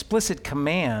an explicit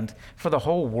command for the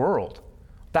whole world.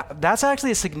 That's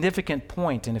actually a significant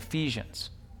point in Ephesians,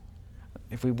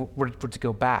 if we were to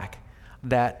go back,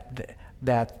 that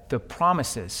the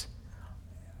promises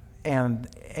and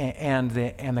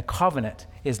the covenant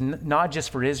is not just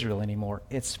for Israel anymore,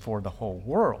 it's for the whole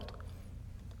world.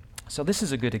 So this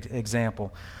is a good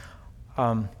example.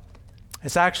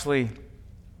 It's actually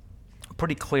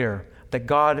pretty clear that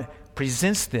God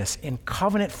presents this in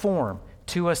covenant form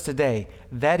to us today,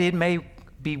 that it may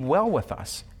be well with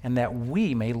us and that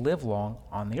we may live long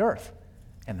on the earth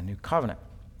in the new covenant.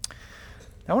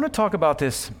 Now, I want to talk about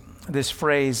this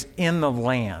phrase, in the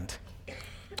land.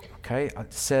 Okay,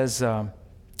 it says,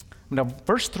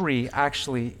 verse 3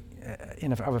 actually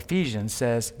of Ephesians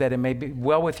says that it may be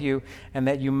well with you and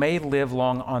that you may live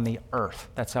long on the earth.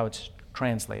 That's how it's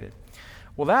translated.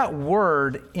 Well, that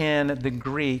word in the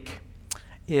Greek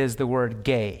is the word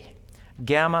gay,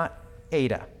 gamma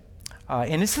eta.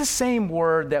 And it's the same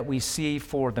word that we see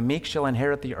for the meek shall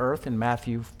inherit the earth in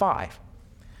Matthew 5.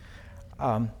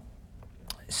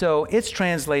 So it's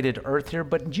translated earth here,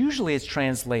 but usually it's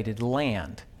translated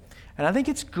land. And I think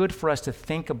it's good for us to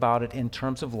think about it in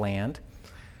terms of land.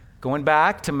 Going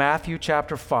back to Matthew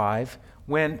chapter 5,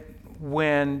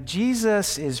 when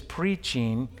Jesus is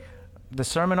preaching the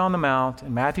Sermon on the Mount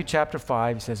in Matthew chapter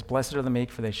 5, he says, blessed are the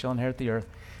meek, for they shall inherit the earth.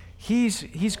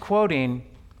 He's quoting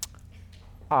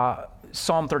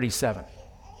Psalm 37.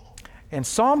 And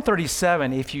Psalm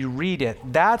 37, if you read it,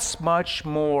 that's much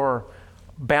more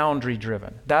boundary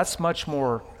driven. That's much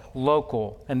more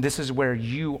local, and this is where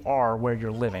you are, where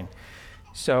you're living.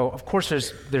 So, of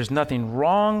course, there's nothing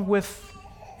wrong with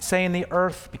saying the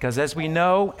earth, because as we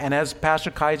know, and as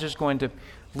Pastor Kaiser is going to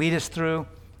lead us through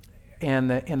in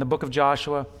the book of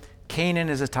Joshua, Canaan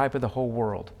is a type of the whole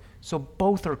world. So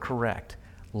both are correct,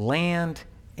 land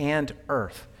and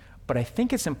earth. But I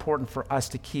think it's important for us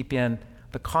to keep in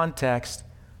the context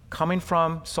coming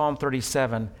from Psalm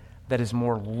 37 that is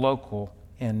more local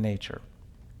in nature.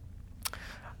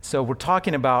 So we're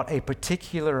talking about a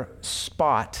particular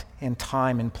spot in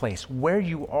time and place. Where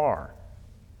you are,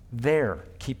 there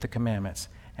keep the commandments.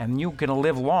 And you're going to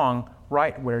live long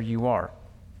right where you are.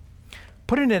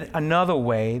 Putting it another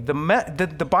way,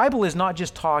 the Bible is not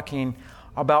just talking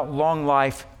about long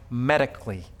life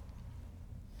medically.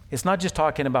 It's not just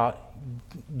talking about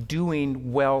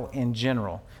doing well in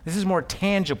general. This is more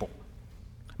tangible.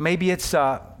 Maybe it's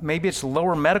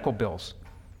lower medical bills.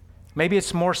 Maybe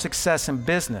it's more success in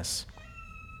business.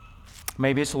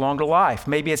 Maybe it's longer life.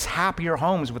 Maybe it's happier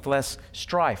homes with less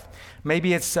strife.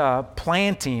 Maybe it's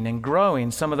planting and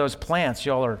growing some of those plants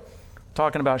y'all are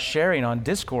talking about sharing on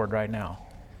Discord right now.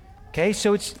 Okay,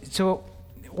 so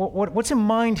what's in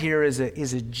mind here is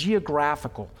a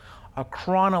geographical, a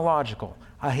chronological,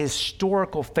 a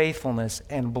historical faithfulness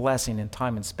and blessing in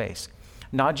time and space.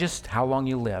 Not just how long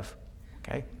you live,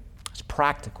 okay? It's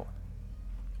practical.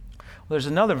 Well, there's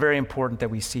another very important that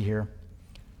we see here.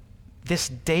 This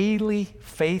daily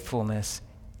faithfulness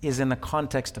is in the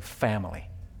context of family.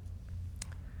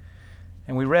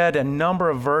 And we read a number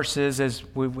of verses as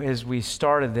we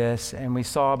started this, and we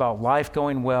saw about life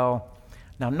going well.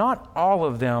 Now, not all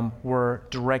of them were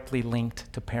directly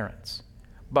linked to parents,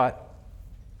 but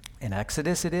in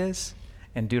Exodus it is,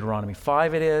 in Deuteronomy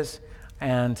 5 it is,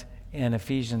 and in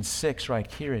Ephesians 6 right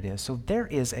here it is. So there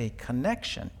is a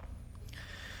connection.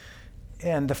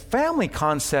 And the family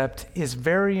concept is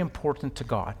very important to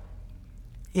God.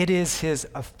 It is his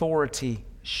authority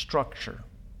structure.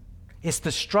 It's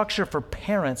the structure for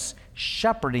parents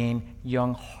shepherding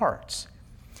young hearts.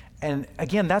 And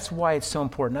again, that's why it's so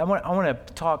important. I want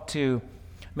to talk to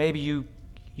maybe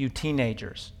you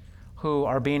teenagers who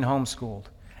are being homeschooled.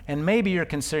 And maybe you're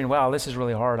considering, wow, this is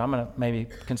really hard. I'm going to maybe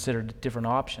consider different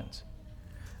options.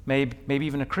 Maybe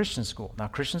even a Christian school. Now,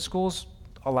 Christian school's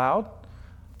allowed,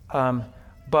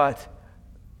 but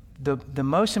the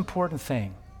most important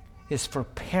thing is for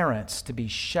parents to be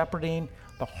shepherding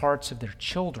the hearts of their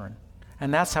children.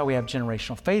 And that's how we have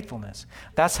generational faithfulness.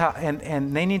 That's how,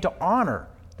 and they need to honor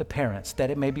the parents,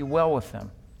 that it may be well with them.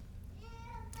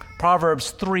 Proverbs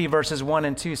 3 verses 1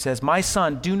 and 2 says, "My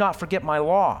son, do not forget my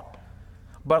law,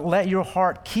 but let your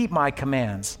heart keep my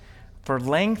commands. For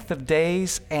length of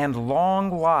days and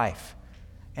long life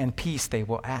and peace they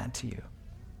will add to you."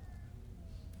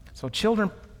 So children,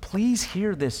 please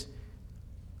hear this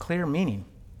clear meaning.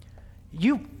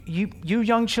 You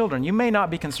young children, you may not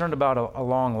be concerned about a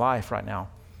long life right now,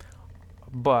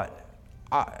 but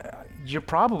you're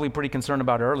probably pretty concerned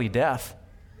about early death.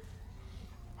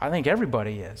 I think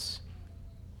everybody is,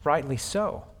 rightly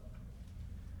so.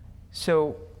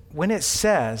 So when it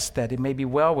says that it may be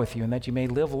well with you and that you may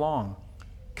live long,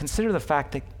 consider the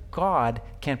fact that God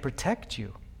can protect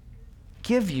you,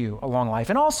 give you a long life.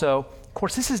 And also, of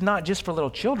course, this is not just for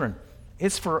little children.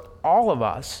 It's for all of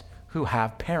us who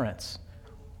have parents.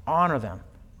 Honor them,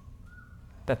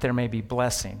 that there may be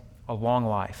blessing, a long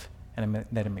life, and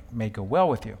that it may go well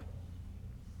with you.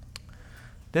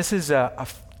 This is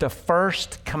the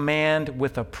first command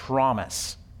with a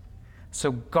promise.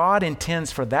 So God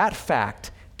intends for that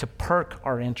fact to perk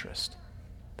our interest.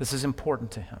 This is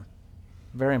important to him,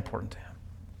 very important to him.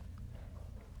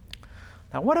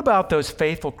 Now, what about those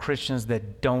faithful Christians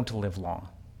that don't live long?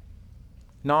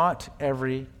 Not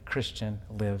every Christian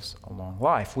lives a long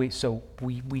life. We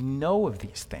know of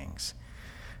these things.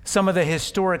 Some of the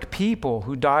historic people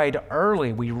who died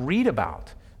early, we read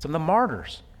about, some of the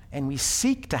martyrs, and we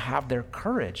seek to have their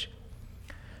courage.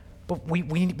 But we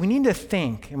need to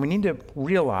think and we need to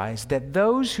realize that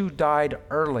those who died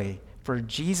early for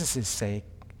Jesus' sake,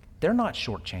 they're not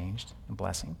shortchanged in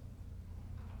blessing.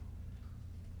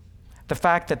 The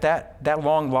fact that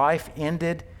long life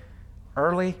ended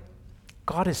early,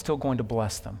 God is still going to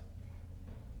bless them.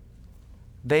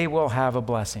 They will have a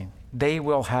blessing. They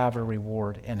will have a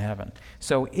reward in heaven.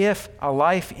 So if a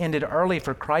life ended early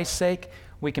for Christ's sake,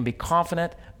 we can be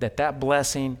confident that that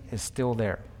blessing is still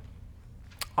there.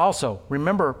 Also,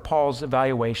 remember Paul's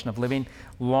evaluation of living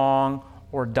long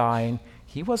or dying.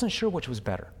 He wasn't sure which was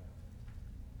better.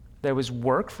 There was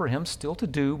work for him still to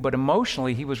do, but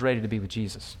emotionally he was ready to be with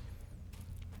Jesus.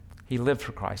 He lived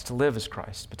for Christ. To live is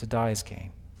Christ, but to die is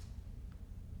gain.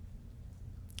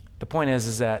 The point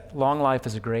is that long life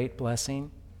is a great blessing,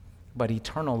 but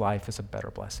eternal life is a better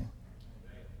blessing.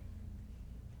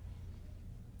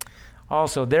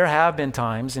 Also, there have been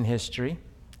times in history,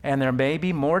 and there may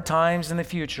be more times in the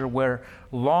future, where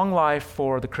long life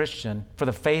for the Christian, for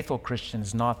the faithful Christian,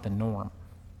 is not the norm.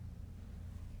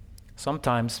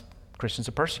 Sometimes Christians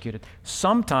are persecuted.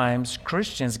 Sometimes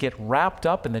Christians get wrapped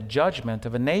up in the judgment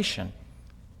of a nation,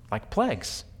 like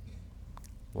plagues,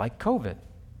 like COVID.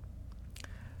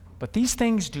 But these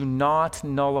things do not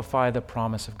nullify the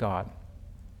promise of God.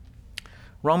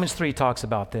 Romans 3 talks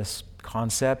about this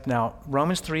concept. Now,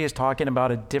 Romans 3 is talking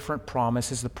about a different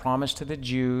promise. It's the promise to the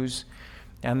Jews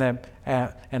and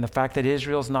the fact that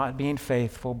Israel's not being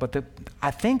faithful. But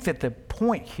I think that the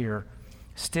point here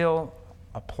still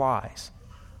applies.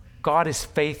 God is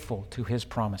faithful to his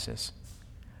promises.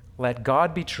 Let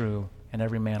God be true and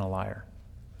every man a liar.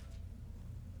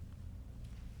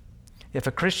 If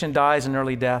a Christian dies an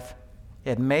early death,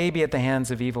 it may be at the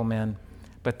hands of evil men,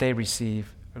 but they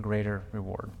receive a greater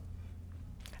reward.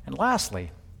 And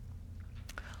lastly,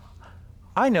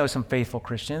 I know some faithful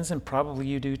Christians, and probably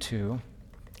you do too,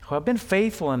 who have been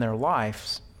faithful in their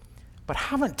lives, but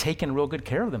haven't taken real good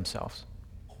care of themselves.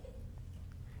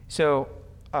 So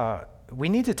we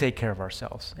need to take care of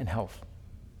ourselves in health.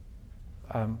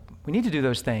 We need to do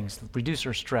those things, reduce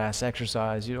our stress,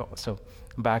 exercise. So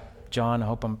back, John, I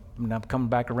hope I'm coming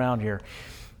back around here.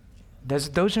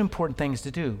 Those are important things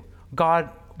to do. God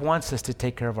wants us to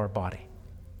take care of our body.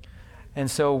 And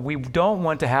so we don't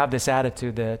want to have this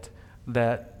attitude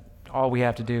that all we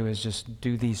have to do is just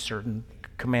do these certain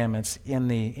commandments in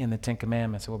the Ten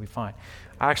Commandments, and we'll be fine.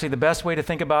 Actually, the best way to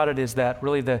think about it is that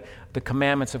really the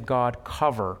commandments of God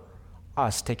cover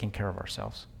us taking care of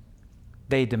ourselves.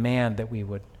 They demand that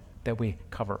we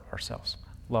cover ourselves,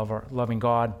 loving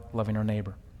God, loving our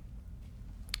neighbor.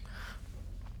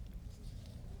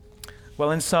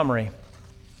 Well, in summary,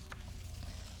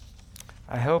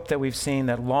 I hope that we've seen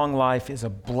that long life is a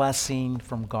blessing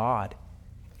from God.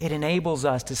 It enables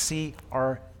us to see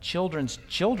our children's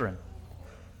children.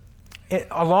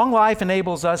 A long life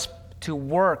enables us to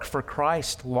work for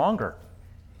Christ longer,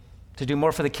 to do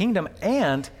more for the kingdom,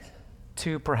 and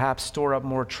to perhaps store up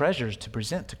more treasures to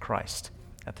present to Christ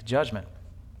at the judgment.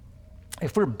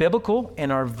 If we're biblical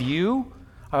in our view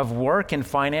of work and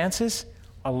finances,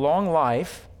 a long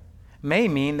life may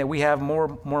mean that we have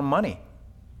more money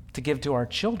to give to our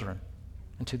children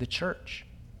and to the church.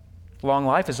 Long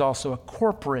life is also a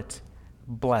corporate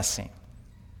blessing.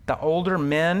 The older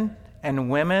men and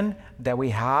women that we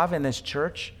have in this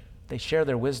church, they share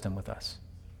their wisdom with us.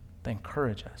 They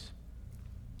encourage us.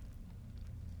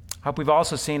 I hope we've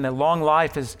also seen that long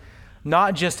life is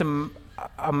not just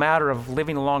a matter of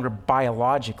living longer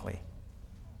biologically.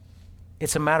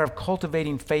 It's a matter of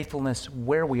cultivating faithfulness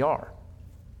where we are,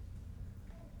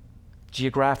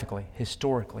 geographically,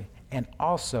 historically, and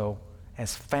also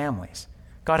as families.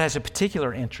 God has a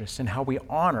particular interest in how we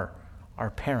honor our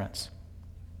parents.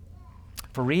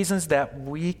 For reasons that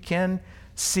we can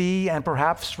see, and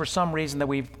perhaps for some reason that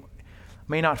we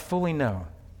may not fully know,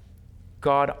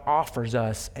 God offers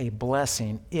us a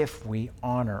blessing if we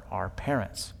honor our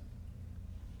parents.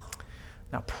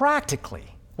 Now, practically,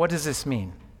 what does this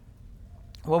mean?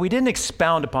 Well, we didn't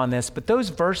expound upon this, but those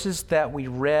verses that we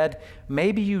read,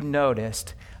 maybe you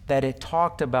noticed that it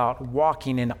talked about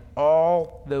walking in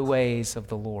all the ways of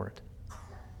the Lord.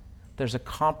 There's a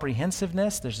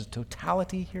comprehensiveness, there's a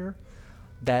totality here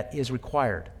that is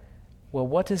required. Well,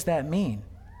 what does that mean?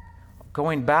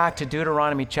 Going back to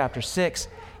Deuteronomy chapter 6,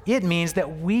 it means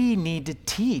that we need to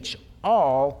teach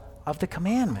all of the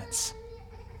commandments.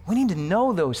 We need to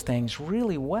know those things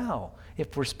really well.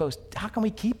 If we're supposed to, how can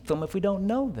we keep them if we don't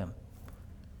know them?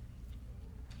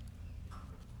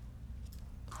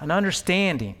 An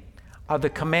understanding of the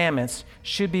commandments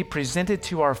should be presented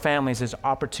to our families as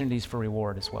opportunities for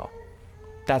reward as well.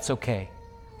 That's okay.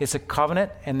 It's a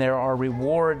covenant, and there are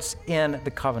rewards in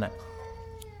the covenant.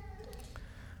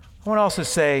 I want to also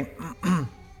say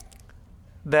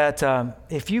that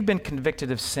if you've been convicted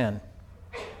of sin,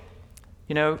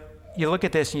 you look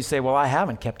at this and you say, well, I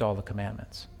haven't kept all the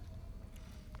commandments.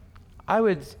 I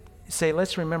would say,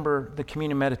 let's remember the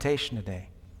communion meditation today.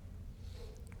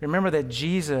 Remember that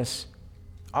Jesus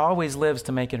always lives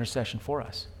to make intercession for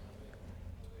us.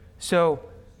 So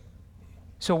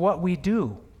what we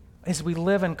do is we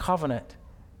live in covenant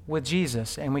with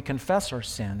Jesus and we confess our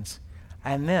sins,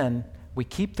 and then we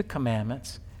keep the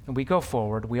commandments and we go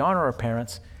forward, we honor our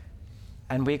parents,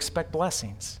 and we expect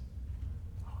blessings.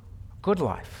 A good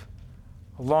life,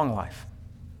 a long life.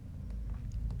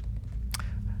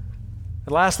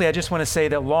 And lastly, I just want to say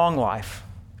that long life,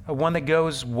 one that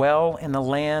goes well in the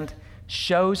land,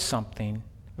 shows something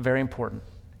very important.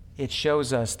 It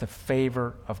shows us the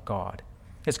favor of God.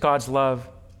 It's God's love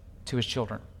to his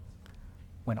children.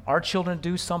 When our children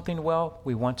do something well,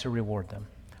 we want to reward them.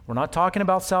 We're not talking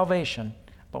about salvation,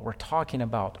 but we're talking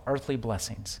about earthly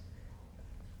blessings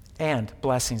and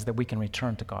blessings that we can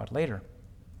return to God later.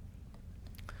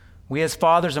 We as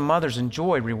fathers and mothers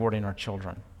enjoy rewarding our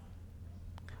children.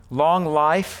 Long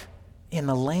life in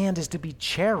the land is to be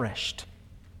cherished.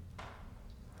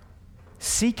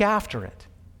 Seek after it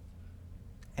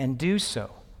and do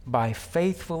so by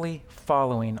faithfully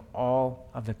following all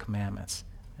of the commandments,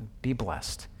 and be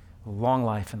blessed. Long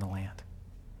life in the land.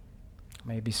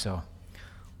 May it be so.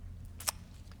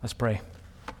 Let's pray.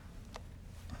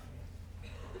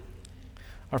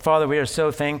 Our Father, we are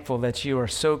so thankful that you are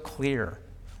so clear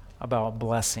about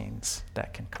blessings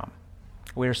that can come.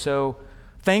 We are so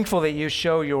thankful that you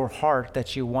show your heart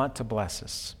that you want to bless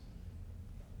us.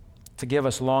 to give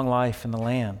us long life in the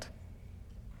land.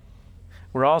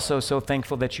 We're also so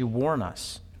thankful that you warn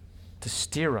us, to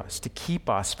steer us, to keep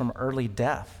us from early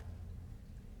death.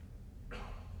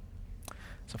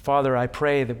 So, Father, I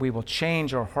pray that we will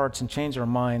change our hearts and change our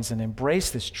minds and embrace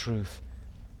this truth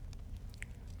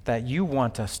that you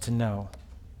want us to know,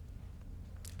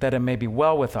 that it may be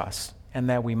well with us and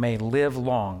that we may live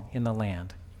long in the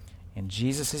land. In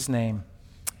Jesus' name,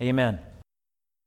 amen.